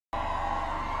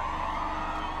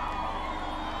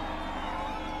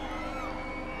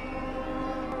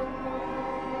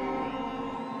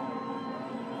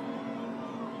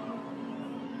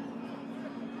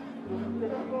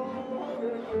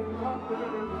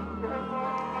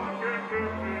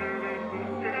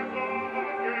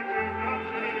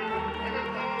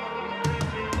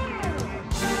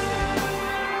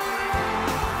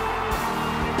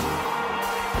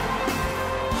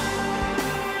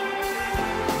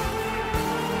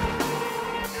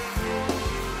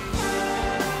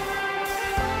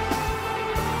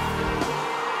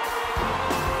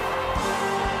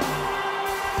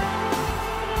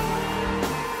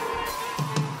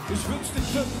Ich wünsch dir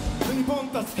Glück, Liebe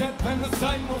und das Geld, wenn es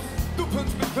sein muss. Du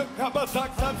wünschst mir Glück, aber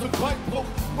sagst halt zum Beinbruch.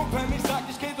 Und wenn ich sag,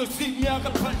 ich geh durch 7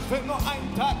 Jahre Pech, will nur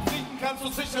einen Tag fliegen, kannst du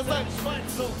sicher sein, ich mein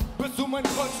so. Bist du mein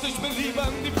Freund, stich mir lieber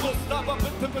in die Brust, aber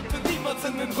bitte, bitte niemals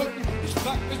in den Rücken. Ich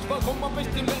frag mich, warum hab ich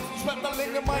den letzten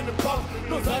Schmetterling in meinem Bauch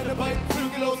nur seine beiden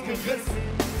Flügel ausgerissen.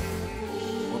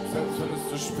 Und selbst wenn es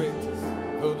zu spät ist,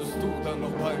 würdest du dann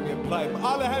noch bei mir bleiben.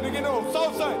 Alle Hände gehen hoch,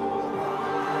 SOUTHSIDE!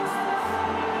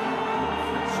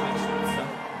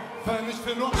 Wenn ich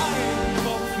für nur einen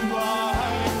Tropfen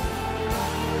Wein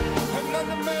in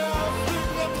einem Meer aus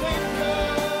Lügen ertrinke,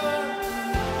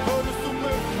 würdest du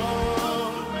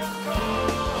mitkommen.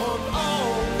 Und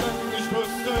auch wenn ich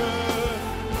wüsste,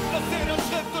 dass jeder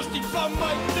Schritt durch die Flammen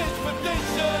eigentlich für dich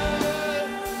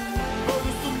ist,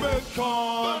 würdest du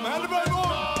mitkommen. Hände beim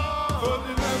Ohr für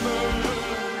den Himmel,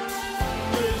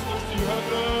 geh ich durch die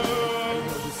Hölle.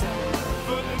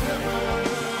 Für den Himmel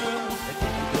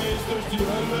geh ich durch die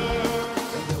Hölle.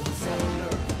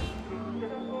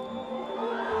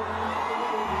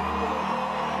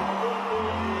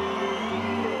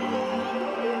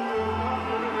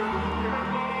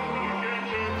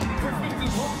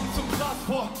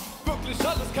 Wirklich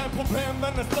alles kein Problem,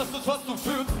 wenn es das ist, was du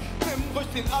fühlst. Nimm ruhig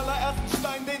den allerersten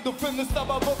Stein, den du findest,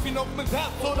 aber wirf ihn auch mit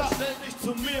Herz oder stell dich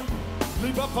zu mir.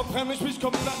 Lieber verbrenne ich mich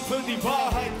komplett für die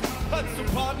Wahrheit, als zu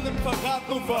baden im Verrat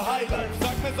nur für Highlight.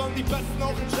 Sag mir, sollen die Besten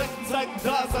auch in schlechten Zeiten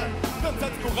da sein? Dann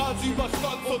setz Courage über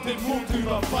Stolz und den Mut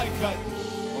über Feigheit.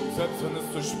 Und selbst wenn es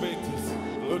zu spät ist,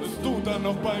 würdest du dann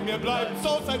noch bei mir bleiben?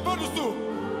 SOUTHSIDE, würdest du?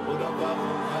 Oder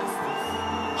warum heißt es?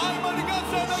 Einmal die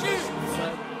ganze Energie!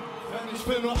 Wenn ich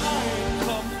will nur einen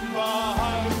Tropfen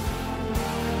Wahrheit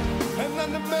in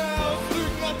einem Meer aus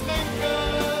Lügen ertrinke,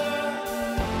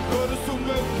 würdest du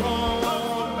mitkommen.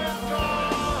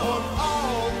 Und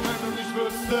auch wenn du nicht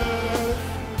wüsstest,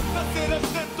 dass jeder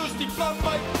Schritt durch die Flammen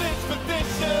eigentlich für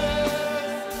dich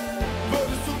ist,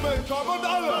 würdest du mitkommen. Und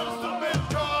alle würdest du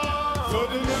mitkommen. Für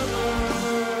den Himmel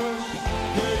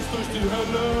geh ich durch die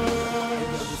Hölle.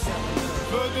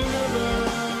 Für den Himmel.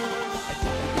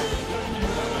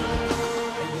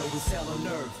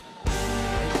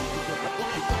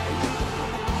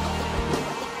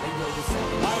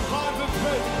 Ein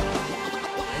Wahnsinnsbild.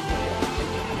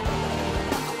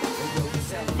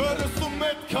 Würdest du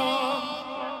mitkommen?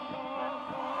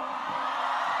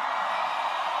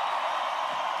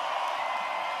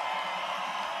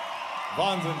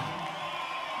 Wahnsinn.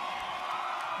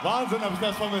 Wahnsinn, hab ich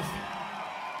das vermisst.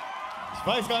 Ich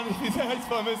weiß gar nicht, wie sehr ich es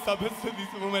vermisst habe. Bis in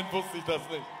diesem Moment wusste ich das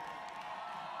nicht.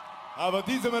 Aber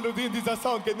diese Melodie und dieser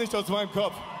Sound geht nicht aus meinem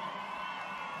Kopf.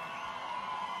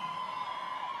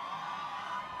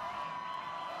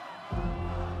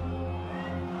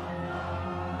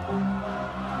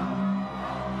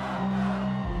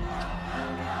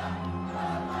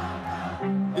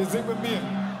 Ihr singt mit mir.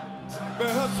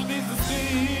 Wer hört zu dieses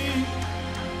Lied?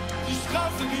 Die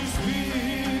Straße, die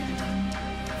spielt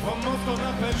von Moskau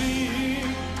nach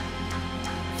Berlin.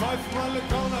 Pfeifen alle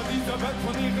Gauner dieser Welt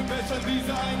von ihren Bechern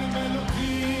diese eine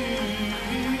Melodie.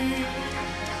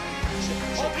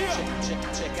 Und ihr!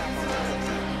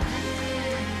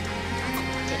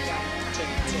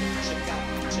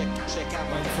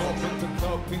 Mein Sohn bitte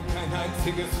glaubt ihm kein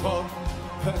einziges Wort,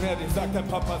 wenn er dir sagt, dein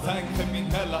Papa sei ein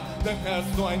Krimineller, denn er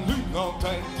ist nur ein Lügner und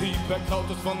ein Dieb. Er klaut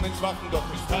es von den Schwachen, doch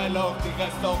ich teile auch die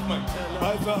Reste auf meinem Teller.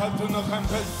 Also halte noch ein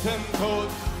bisschen Tod,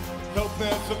 glaub mir,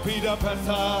 es wird wieder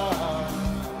besser.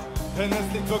 Denn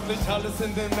es liegt wirklich alles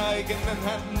in den eigenen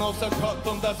Händen, außer Gott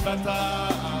und das Wetter.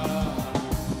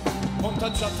 Und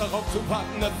anstatt darauf zu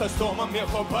warten, dass der Sturm an mir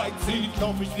vorbeizieht,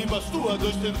 lauf ich lieber stur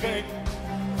durch den Regen.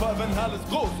 Weil wenn alles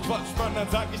groß quatscht, man, dann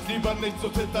sag ich lieber nichts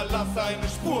und hinterlasse eine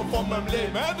Spur von meinem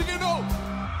Leben. Hände genau!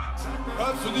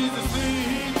 Hörst du dieses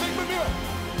Lied? Sing mit mir!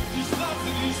 Die Straße,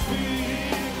 die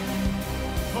spielt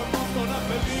von Moskau nach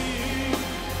Berlin.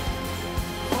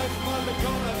 Pfeifen alle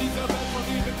Gauner dieser Welt von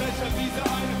ihren Dächern diese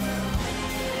eine.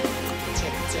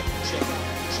 Check, check, check out,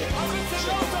 check out, check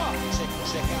out, check,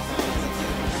 check out, check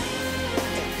out.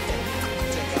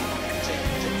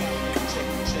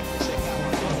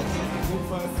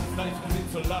 Ufer ist es leicht, um sie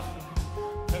zu lachen,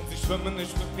 denn sie schwimme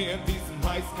nicht mit mir in diesem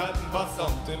eiskalten Wasser.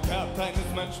 Und den Wert eines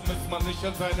Menschen misst man nicht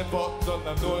an seinen Worten,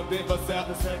 sondern nur in dem, was er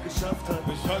bisher geschafft hat.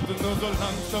 Ich halte nur so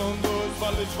lang schon durch,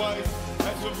 weil ich weiß,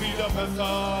 es wird wieder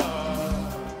besser.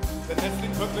 Denn es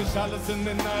liegt wirklich alles in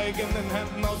den eigenen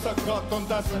Händen, außer Gott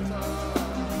und das.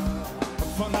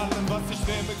 Von allem, was ich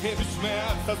nehme, gebe ich mehr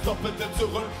als das Doppelte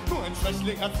zurück. Nur ein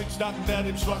Schwächling hat den Starken, der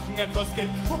dem Schwachen etwas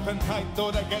gibt. Und wenn Neid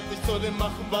oder Geld nicht zu dem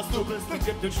machen, was du bist, dann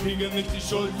gib dem Spiegel nicht die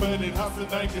Schuld für den Hass in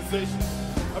dein Gesicht.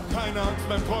 Hab keine Angst,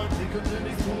 mein Freund. Sie könnte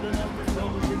nichts tun, denn auch das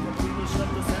Glaube geht von Tino,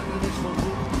 schreibt das Ende nicht vom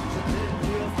Buch. Statt Leben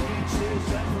hier auf Krieg stehe ich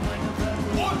ein für meine Werte.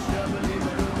 Ich sterbe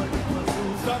lieber über den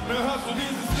Versuch. Sag mir, hörst du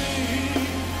dieses Lied?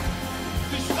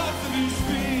 Die Straße, die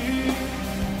spielt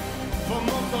vom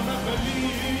Moskau nach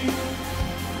Berlin.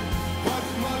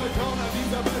 Alle Corner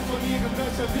dieser Welt von ihren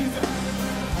Dächern, diese ein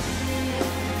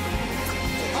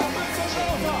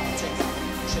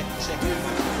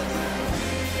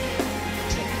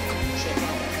bisschen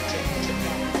lauter.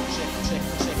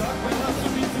 Sag mir, hast du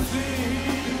dieses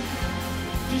Lied?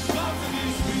 Die Straße, die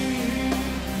spielt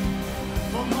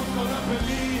von Moskau nach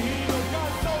Berlin und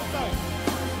ganz SOUTHSIDE.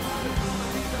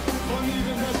 Von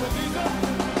ihren Dächern, diese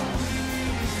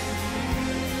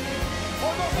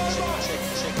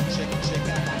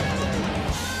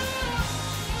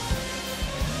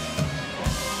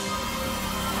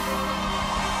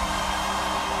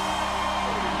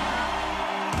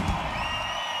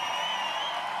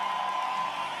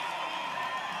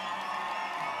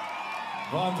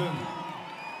Wahnsinn.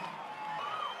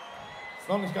 Ist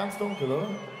noch nicht ganz dunkel, oder?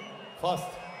 Fast.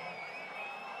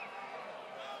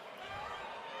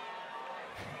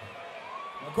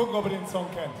 Mal gucken, ob ihr den Song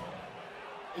kennt.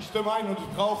 Ich stimme ein und ich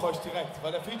brauche euch direkt,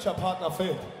 weil der Feature-Partner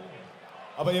fehlt.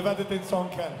 Aber ihr werdet den Song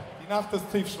kennen. Die Nacht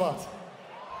ist tiefschwarz.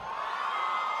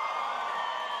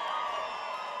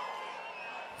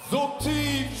 So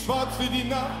tief schwarz wie die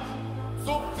Nacht,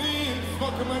 so viel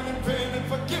Smog in meinen Venen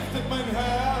vergiftet mein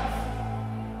Herz.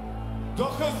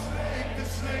 Doch es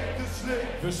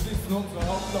schlägt. Wir schließen unsere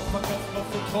Augen, doch vergessen, was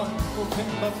wir träumen. Und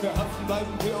denken, was wir hassen,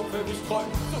 bleiben wir auf ewig treu.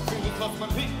 So vieles, was man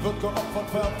liebt, wird geopfert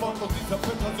für Erfolg. Und dieser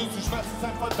bittersüße Schmerz ist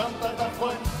ein verdammt alter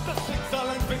Freund. Das Schicksal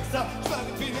ein Wichser,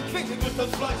 schneidet wie eine Klinge durch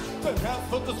das Fleisch. Dein Herz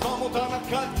wird es warm und danach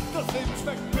kalt. Das Leben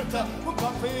schmeckt bitter und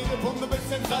macht für jede Wunde ein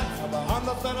bisschen Salz. Aber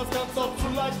anders sei das ganz oft zu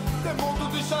leicht. Denn wo du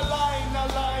dich allein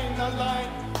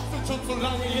sind schon so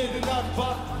lange jede Nacht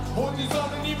wach. Hol die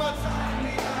Sonne niemals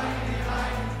ein.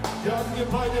 Jagen wir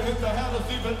beide hinterher, doch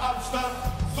sie will Abstand.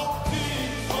 So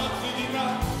tief schwarz wie die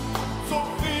Nacht, so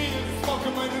viel Smog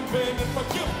in meinen Venen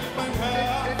vergiftet mein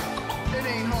Herz.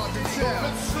 Doch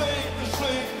es schlägt,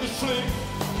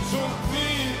 schon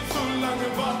viel zu lange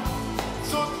wach.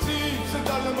 So tief sind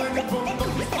alle meine Wunden,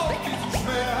 doch ich brauch diesen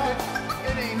Schmerz.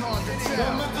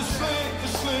 Damit es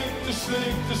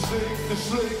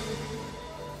schlägt.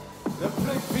 Der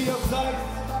Blick wie auf Salz.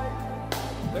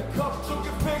 Der Kopf zu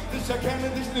gefickt, ich erkenne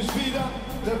dich nicht wieder.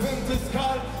 Der Wind ist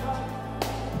kalt,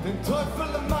 den Teufel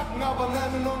im Nacken, aber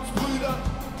nennen uns Brüder.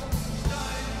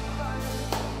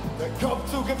 Der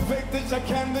Kopf zu gefickt, ich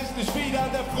erkenne dich nicht wieder.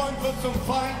 Der Freund wird zum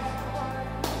Feind.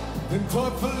 Den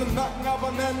Teufel im Nacken,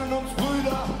 aber nennen uns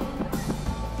Brüder.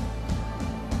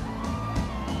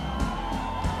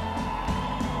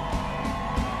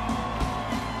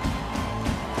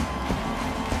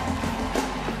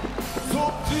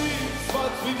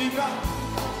 Wie die Nacht,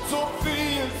 so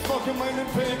viel Smog in meinen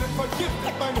Venen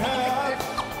vergiftet mein Herz.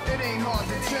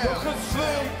 Doch es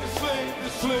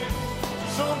schlägt,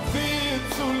 schon viel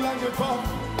zu lange wach.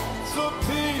 So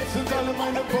tief sind alle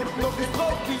meine Wunden, doch ich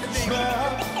brauch diesen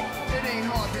Schmerz.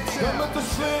 Damit es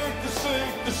schlägt,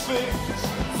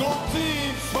 so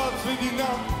tief schwarz wie die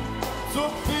Nacht. So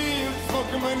viel Smog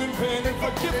in meinen Venen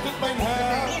vergiftet mein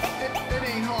Herz.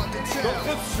 Doch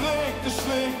es schlägt.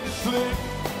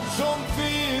 Schon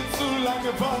viel zu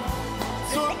lange wach,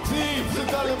 so tief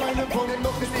sind alle meine Wunden,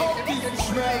 doch ich brauch diesen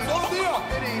Schmerz. Und ihr!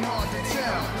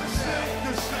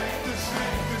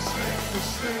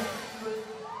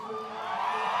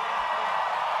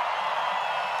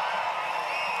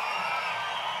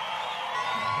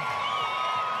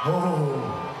 Oh.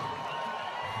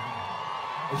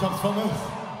 Ich hab's vermisst.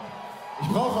 Ich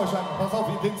brauche euch einfach. Pass auf,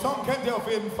 den Song kennt ihr auf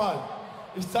jeden Fall.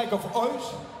 Ich zeig auf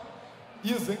euch.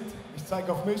 Ihr singt, ich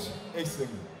zeige auf mich, ich singe.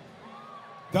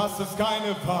 Das ist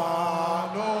keine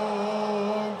Warnung,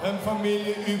 denn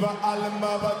Familie über allem,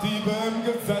 aber Diebe im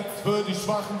Gesetz. Für die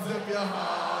Schwachen sind wir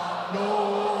harmlos,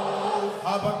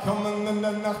 aber kommen in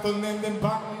der Nacht und in den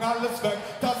Banken alles weg.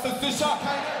 Das ist sicher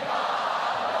keine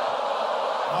Warnung,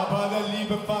 aber der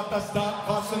liebe Vater Staat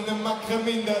war schon immer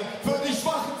kriminell. Für die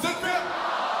Schwachen sind wir harmlos.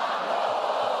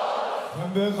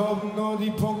 Wir rauben nur die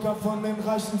Bunker von den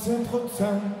reichen 10%.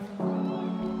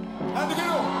 Hände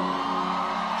genug!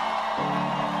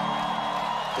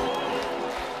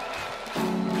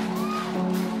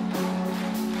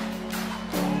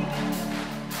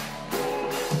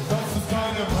 Das ist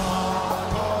keine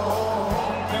Warnung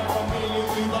der Familie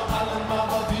über allem,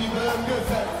 aber die im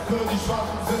Gesetz. Für die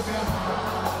Schwachen sind wir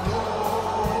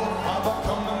aber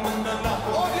kommen in der Nacht.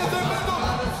 Und hier sind wir nun!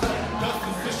 Das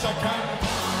ist sicher keine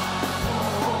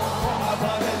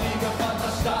aber der liebe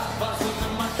Vater Staat war schon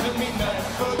immer kriminell.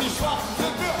 Für die Schwachen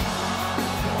sind wir.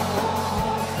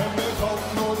 Denn wir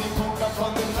rauben nur die Bunker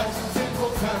von den reichen 10%.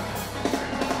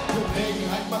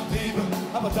 Gelegenheit macht Liebe,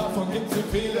 aber davon gibt's hier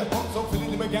viele. Und so viele,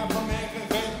 die mir gern von mehreren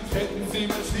reden. Treten sie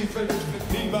mit Stiefel durch mit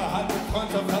Liebe, halten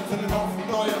Freundschaft, hat sie den Haufen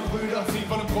neuer Brüder. Sie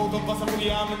wollen Brot und Wasser für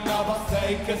die Armen, aber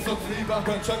Steak ist uns lieber.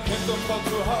 Gönnscher Kind und von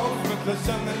zu Hause, mit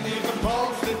Löchern in ihrem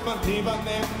Bauch steht man lieber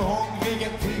neben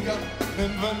hungrigen Tiger.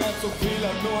 Nimmt, wenn er zu viel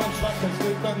hat, nur ein Schwacher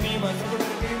steht man niemals.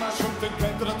 Niemand schwimmt den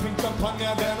Kent oder trinkt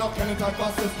Champagner, der noch keinen Tag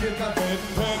was es geht, kann werden.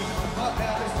 Aber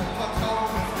ehrlich, mit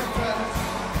Vertrauen ist gefährlich.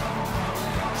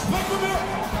 Sprich mit mir!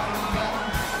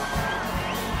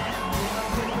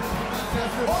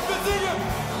 Und wir singen!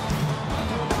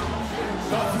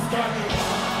 Das ist keine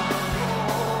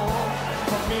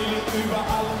Familie über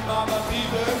allem, aber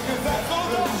Liebe im Gesetz.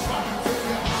 Oder die Schwachen sind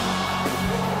wir.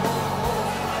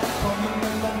 Kommen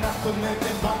in der Nacht und mit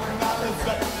den Waffen alles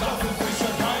weg. Das ist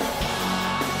sicher keine.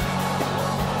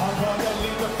 Aber der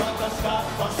liebe Vater Staat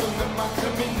war schon immer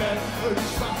kriminell. Für die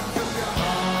Schwachen sind wir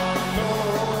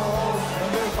harmlos.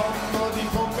 Und wir rauben nur die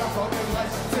Bunker von den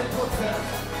reichen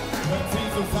 10%. Wenn sie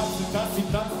so satt sind, dass sie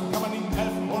platzen, kann man ihnen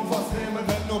helfen und was nehmen.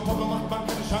 Wenn nur Puppe macht man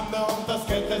keine Schande und das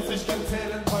Geld lässt sich kein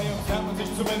zählen. Bei uns lernt man sich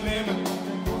zu benehmen.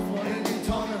 In die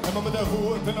Tonne. Wenn man mit der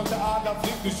Ruhe will und der Adler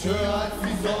fliegt nicht höher als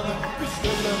die Sonne. Die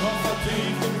Stille Wasser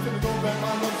tief, wir sind dumm, wenn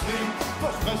man uns liebt.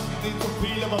 Versprechen die zu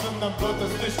viel, aber wenn dann wird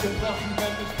es nicht gebrochen.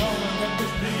 Wenn ich kaum, dann kennt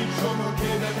mich lieb. Schon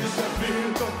okay, wenn ich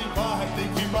erfehlt. Doch die Wahrheit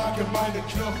liegt wie Marke meine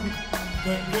Knochen.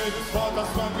 Denn jedes Wort,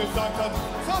 das man gesagt hat,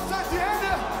 Southside die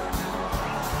Hände!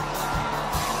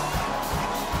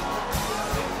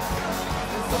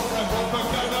 Ein Wurf,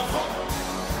 kleiner Fuck.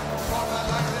 Vorne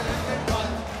alleine in den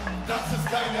Wald. Das ist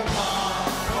keine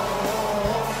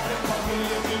Warnung. Die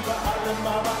Familie über allem,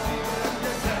 aber Liebe im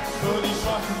Gesetz. Für die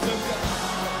Schwachen sind wir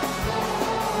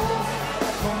harmlos.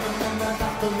 Kommen in der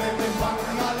Nacht und in den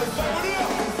Banken alles weg. Und ihr?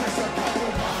 Das ist sicher keine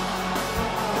Warnung.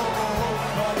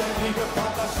 Weil der liebe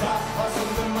Vater Staat war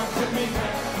schon immer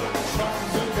kriminell. Für die Schwachen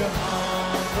sind wir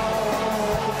harmlos.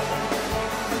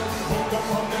 Bunker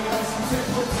von den reichen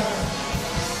 10%.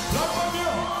 Bleib bei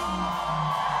mir!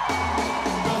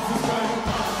 Das ist keine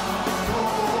Warnung.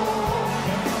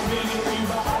 Denn Familie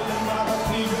über allem, aber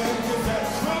Liebe im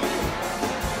Gesetz.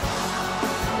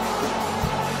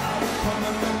 Kommen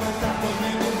in der Nacht und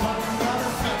in den Waffen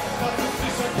alles weg. Das ist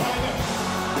sicher keine.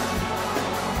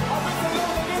 Ein bisschen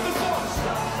lauter geht es los!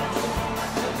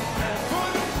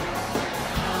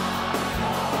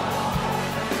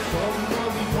 Kommen nur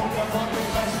die Bunker von den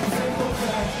reichen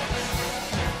 10%.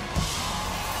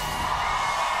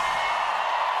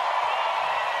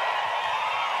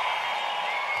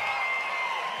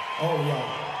 Oh ja.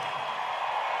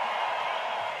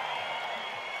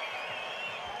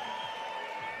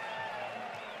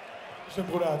 Schön,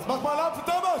 Bruder. Jetzt mach mal Alarm für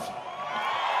Damals.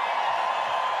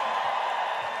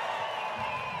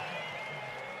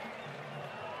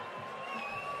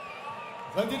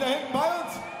 Seid ihr da hinten bei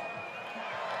uns?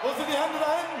 Wo sind die Hände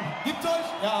da hinten? Gibt's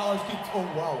euch? Ja, euch gibt's. Oh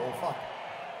wow, oh fuck.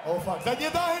 Oh fuck. Seid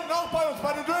ihr da hinten auch bei uns,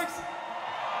 bei den Drinks?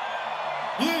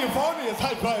 Hier vorne, ihr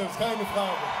seid bei uns, keine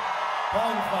Frage.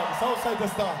 Keine Frage, Southside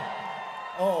ist da.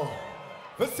 Oh,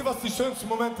 wisst ihr, was die schönsten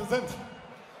Momente sind?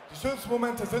 Die schönsten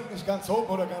Momente sind nicht ganz oben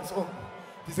oder ganz unten.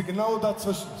 Die sind genau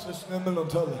dazwischen, zwischen Himmel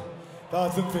und Hölle. Da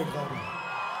sind wir gerade.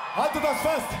 Haltet das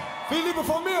fest. Viel Liebe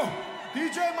von mir.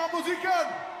 DJ, mach Musik an.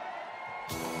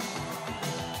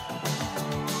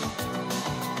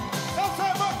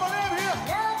 Southside, mach mal eben hier.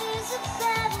 Love is a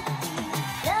battle.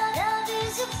 Love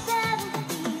is a battle.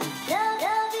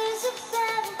 Love is a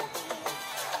battle.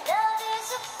 Love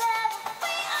is a battle.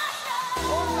 We are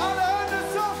strong. Und alle Hände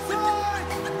Southside.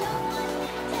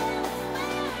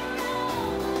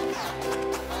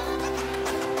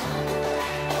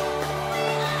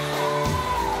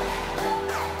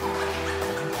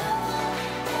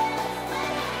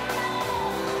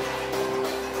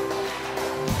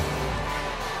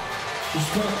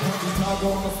 stelle die Tage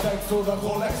ohne Stacks oder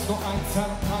Rolex. Nur ein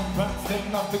Cent, kein Bands,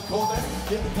 leben nach dem Kodex.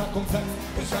 Jeden Tag um 6,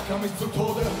 ich acker mich zu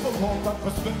Tode. Vom Montag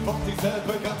bis Mittwoch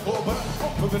dieselbe Garderobe.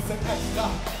 Und ein bisschen extra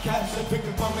Cash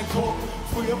entwickelt man Methoden.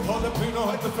 Früher vor der Bühne,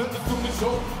 heute findest du mich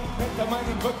schon. Hinter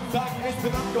meinen Rücken sagen, ich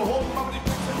bin abgehoben. Aber die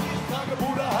Pixel jeden Tage,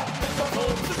 Bruder, hat mich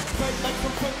verloren. Freitag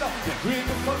zum Kinder, der Green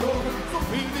ist verloren. So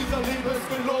viel dieser Liebe ist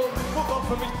gelogen. Worauf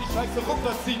für mich die Scheiße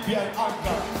runterzieht wie ein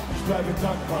Anker. Ich bleibe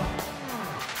dankbar.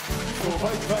 So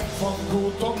weit weg von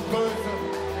Gut und Böse.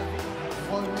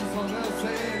 Voll die Sonne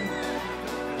sehen.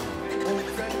 Und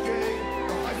entgegen.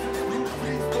 Doch heißes Blut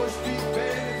fließt durch die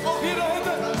Venen. Oh, hier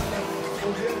dahinter! Wo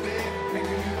wir leben,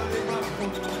 hängen über dem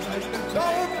Abgrund. Da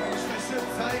oben! Schwäche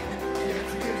zeigen, die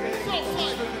jetzige Regel.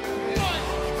 SOUTHSIDE!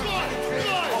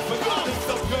 Auch wenn alles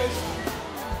zerbricht.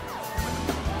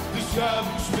 Die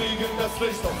Scherben spiegeln das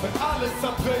Licht, auch wenn alles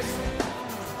zerbricht.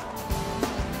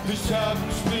 Die Scherben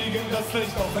spiegeln das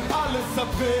Licht, auch wenn alles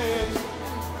zerbricht.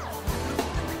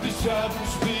 Die Scherben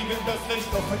spiegeln das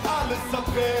Licht, auch wenn alles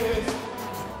zerbricht.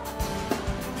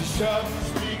 Die Scherben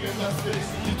spiegeln das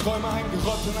Licht. Die Träume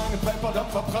eingerottet in eine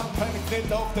Pepperdamp verbrannt. Keine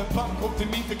Knete auf der Bank und die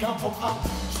Miete kam vom Amt.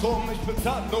 Strom nicht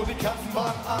bezahlt, nur die Kassen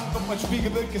waren an. Und mein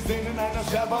Spiegelbild gesehen in einer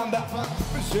Scherbe an der Wand.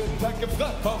 Mich jeden Tag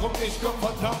gefragt, warum ich Gott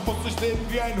verdammt. Muss ich leben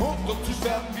wie ein Hund und zu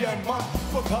sterben wie ein Mann.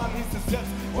 Vortan hieß es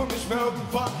jetzt und nicht mehr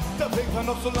irgendwann. Der Weg war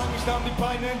noch so lang, ich nahm die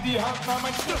Beine in die Hand. Nahm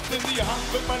ein Stift in die Hand,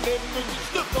 mit mein Leben durch den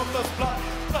Stift auf das Blatt.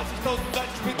 30.000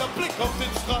 Seiten später, Blick auf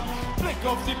den Strand. Blick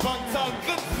auf die Bank, Zahlen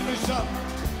grinsen mich an.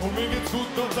 Und mir geht's gut,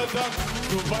 Gott sei Dank.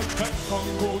 So weit weg von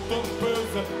Gut und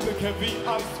Böse. Blicke wie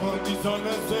Eis, wollen die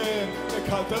Sonne sehen. Der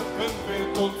kalte Wind weht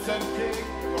uns entgegen.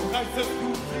 Doch heißes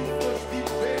Blut fließt durch die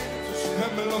Venen. Zwischen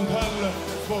Himmel und Hölle,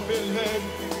 ist wo wir leben.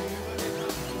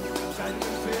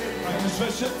 Meine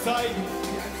Schwäche zeigen.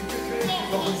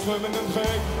 Doch im schwimmenden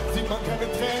Regen sieht man keine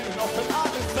Tränen, auch wenn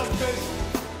alles zerbricht.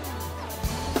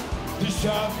 Die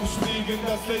Scherben spiegeln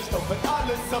das Licht, auch wenn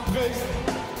alles zerbricht.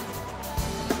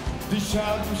 Die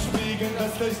Scherben spiegeln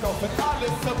das Licht, auch wenn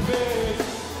alles zerbricht.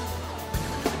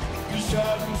 Die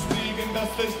Scherben spiegeln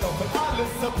das Licht, auch wenn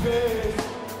alles zerbricht.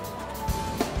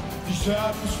 Die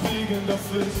Scherben spiegeln das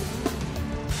Licht.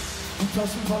 Die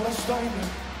Taschen voller Steine,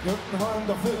 die unten heulen,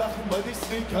 doch wir lachen, weil die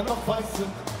Sneaker noch weiß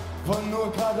sind. Wollen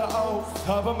nur geradeaus,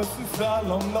 aber müssen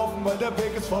Slalom laufen, weil der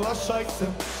Weg ist voller Scheiße.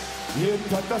 Jeden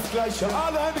Tag das Gleiche,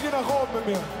 alle Hände gehen nach oben mit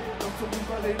mir. Und zum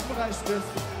Überleben reicht es.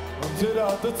 Und jeder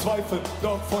hatte Zweifel,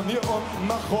 doch von hier unten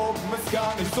nach oben ist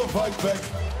gar nicht so weit weg.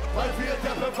 Weil wir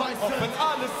der Beweis sind, auch wenn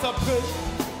alles zerbricht.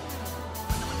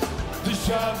 Die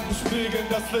Scherben spiegeln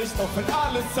das Licht, auch wenn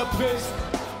alles zerbricht.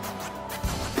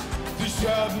 Die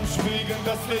Scherben spiegeln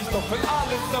das Licht, auch wenn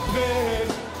alles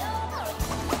zerbricht.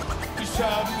 Die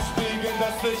Scherben spiegeln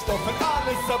das Licht, auch wenn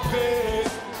alles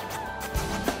zerbricht.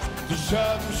 Die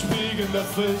Scherben spiegeln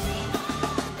das Licht.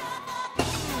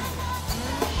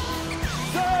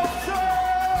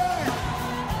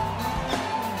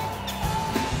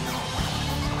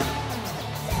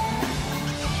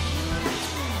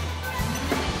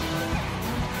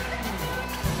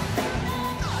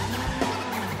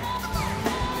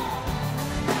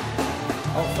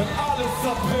 Auch wenn alles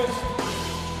zerbricht.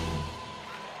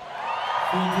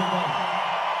 Vielen, vielen Dank.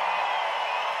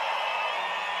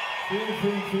 Vielen,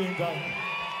 vielen, vielen Dank.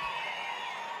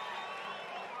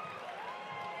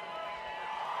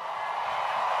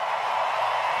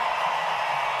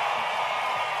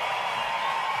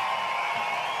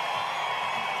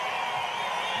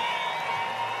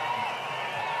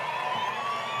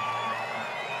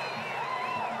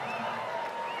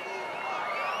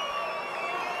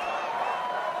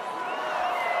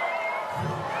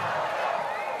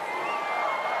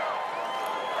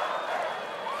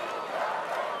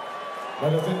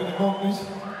 Leider sehen wir den Mond nicht,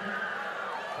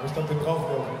 aber ich glaube, den brauchen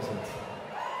wir auch nicht jetzt.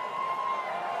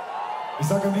 Ich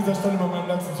sage an dieser Stelle bei meinem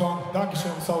letzten Song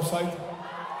Dankeschön, SOUTHSIDE.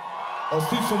 Aus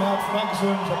tiefstem Herzen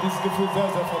Dankeschön, ich habe dieses Gefühl sehr,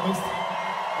 sehr vermisst.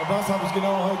 Und das habe ich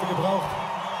genau heute gebraucht.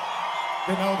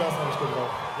 Genau das habe ich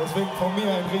gebraucht. Deswegen von mir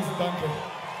ein riesen Danke.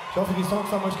 Ich hoffe, die Songs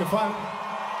haben euch gefallen.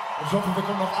 Und ich hoffe, wir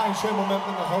können noch einen schönen Moment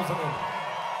mit nach Hause nehmen.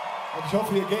 Und ich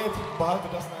hoffe, ihr geht, behaltet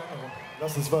das in Erinnerung.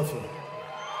 Lasst es Würfel.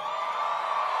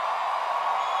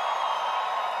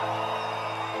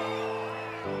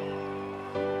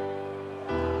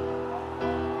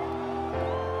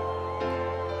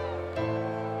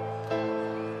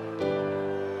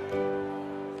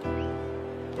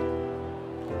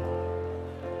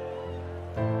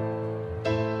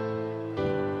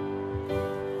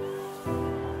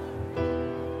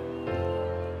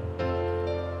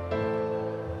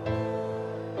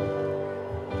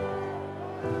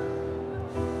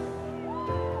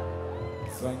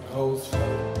 Ein graues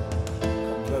Fell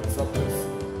jetzt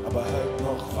abbissen, aber hält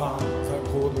noch warm. Sein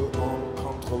Rudel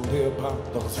unkontrollierbar,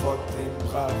 doch es folgt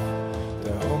ihm brav.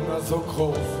 Der Hunger so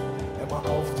groß, immer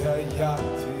auf der Jagd,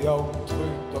 die Augen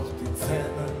trüb, doch die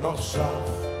Zähne noch scharf.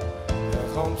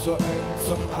 Der Raum so eng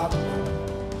zum Atmen,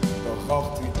 doch auch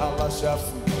die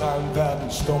allerschärfsten Krallen werden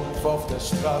stumpf auf der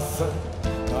Straße.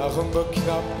 Darum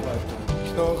beknappt bleibt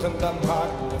ein knurrender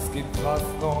Magen, es gibt fast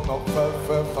nur noch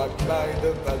Wölfe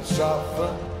verkleidet als Schafe.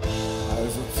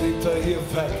 Also zieht er hier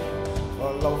weg,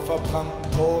 weil auf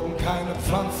verbrannten Boden keine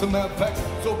Pflanze mehr wächst.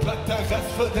 So bleibt der Rest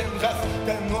für den Rest,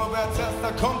 denn nur wer als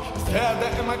erster kommt, ist der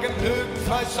immer genügend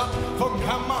Fleisch hat. Vom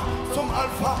Hammer zum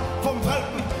Alpha, vom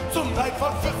Welpen zum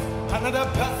Leitwolf. Einer der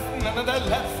Besten, einer der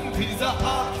Letzten dieser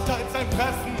Art, teilt sein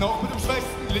Fressen, auch mit dem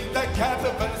schwächsten Lied der Kette,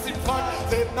 wenn es ihn fragt.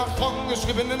 Seht nach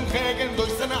geschriebenen Regeln,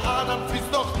 durch seine Adern fließt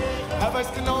doch. Er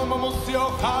weiß genau, man muss sie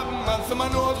auch haben, als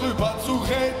immer nur drüber zu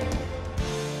reden.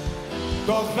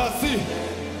 Doch lass sie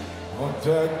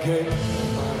untergehen,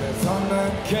 meine Sonne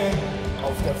geht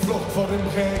auf der Flucht vor dem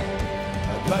Regen.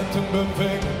 Er bleibt in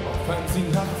Bewegung, auch wenn sie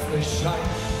nachts nicht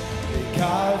scheint.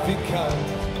 Egal wie kalt,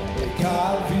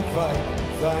 egal wie weit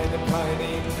seine Peine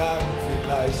ihn tragen,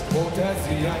 vielleicht holt er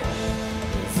sie ein.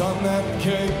 Die Sonne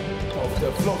geht auf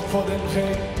der Flucht vor dem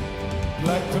Regen,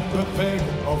 bleibt in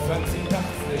Bewegung, auch wenn sie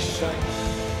nachts nicht scheint.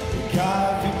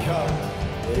 Egal wie kalt,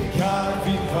 egal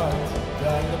wie weit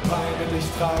deine Beine dich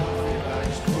tragen,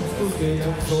 vielleicht tust du dir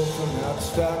und so von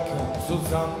Herzstärke,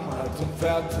 Zusammenhalt und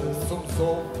Werte, um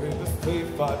so vieles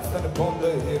tiefer als deine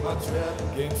Bombe jemals werden.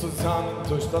 Gehen zusammen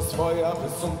durch das Feuer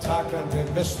bis zum Tag, an dem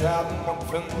wir sterben und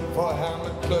finden vorher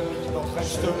mit Glück noch ein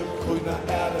Stück grüner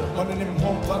Erde. Und in dem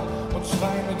Humpern und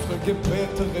schreien unsere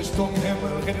Gebete Richtung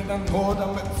Himmel, rede dann nur,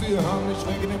 damit sie hören, nicht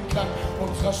wegen dem Klang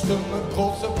unserer Stimme.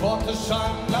 Große Worte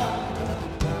scheinen lang,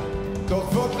 doch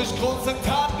wirklich große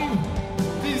Taten,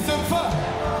 die sind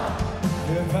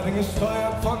wir werden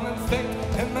gesteuert von Instinkt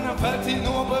in einer Welt, die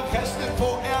nur berechnet,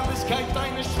 wo Ehrlichkeit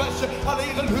deine Schwäche, alle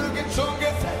ihren Lügen schon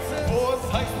gesetzt, wo es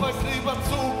heißt, weiß lieber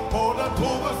zu oder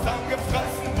du bist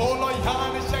angefressen, wo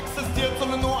loyal nicht existiert,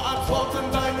 sondern nur als Wort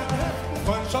in deinen Händen.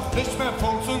 Freundschaft nicht mehr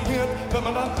funktioniert, wenn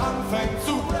man dann anfängt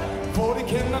zu brechen, wo die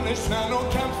Kinder nicht mehr nur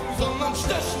kämpfen, sondern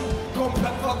stechen,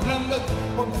 komplett verblendet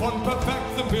und von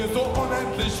perfekt sind wir so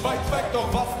unendlich weit weg,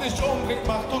 doch was nicht umbringt,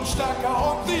 macht uns stärker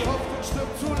und die Hoffnung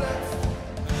stirbt zuletzt.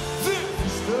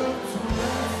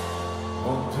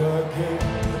 Untergeht,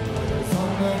 wo der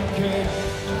Sonne geht,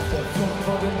 auf der Flucht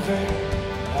vor dem Regen.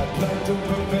 Er bleibt in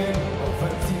Bewegung, auch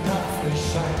wenn sie nachts nicht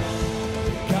scheint.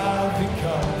 Egal wie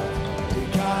kalt,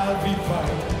 egal wie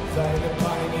weit seine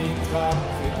Beine ihn tragen,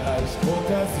 vielleicht holt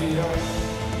er sie ein.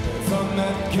 Der Sonne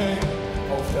geht,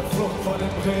 auf der Flucht vor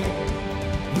dem Regen.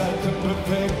 Bleibt in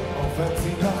Bewegung, auch wenn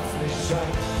sie nachts nicht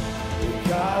scheint.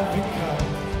 Egal wie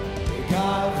kalt,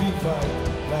 egal wie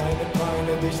weit deine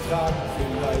Beine dich tragen,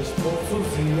 vielleicht holst du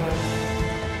sie ein.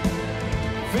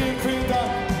 Vielen, vielen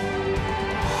Dank.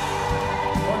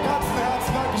 Von ganzem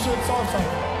Herzen Dankeschön,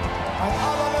 SOUTHSIDE. Ein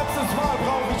allerletztes Mal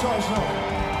brauche ich euch noch.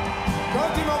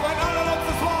 Könnt ihr noch ein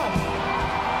allerletztes Mal?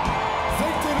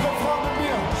 Singt den Refrain mit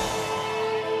mir.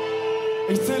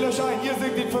 Ich zähle euch ein, ihr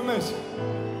singt ihn für mich.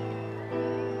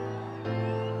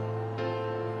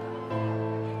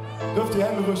 Dürft die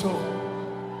Hände ruhig hoch.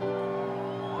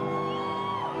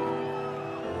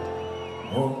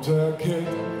 Untergeht,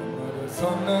 immer der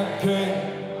Sonne geht.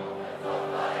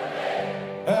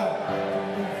 Ja.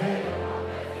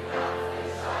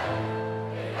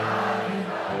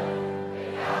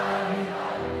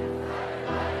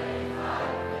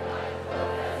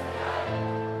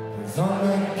 Die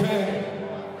Sonne geht,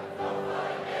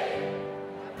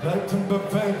 bleibt in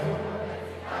Bewegung.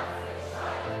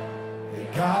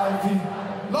 Egal wie,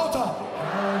 lauter!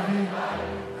 Egal wie.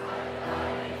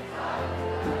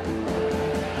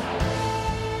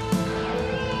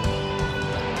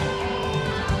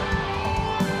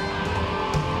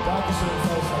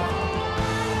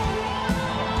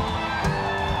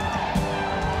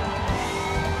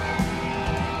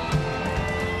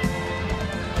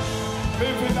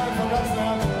 Vielen, vielen Dank von ganzem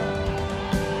Herzen.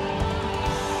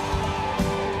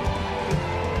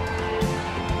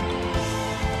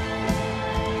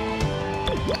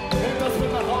 Nehmt das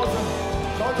mit nach Hause.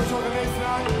 Schaut euch eure Nächsten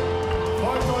an.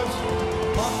 Freut euch.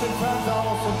 Macht den Fernseher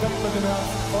aus und denkt mit dem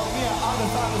Herzen. Von mir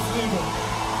alles, alles Liebe.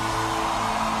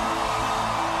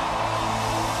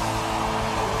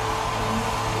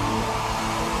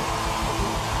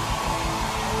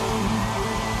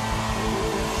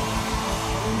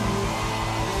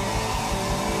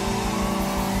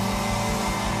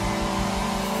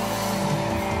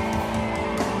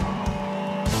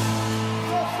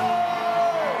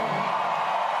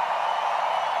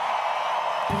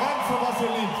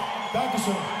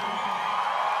 Dankeschön.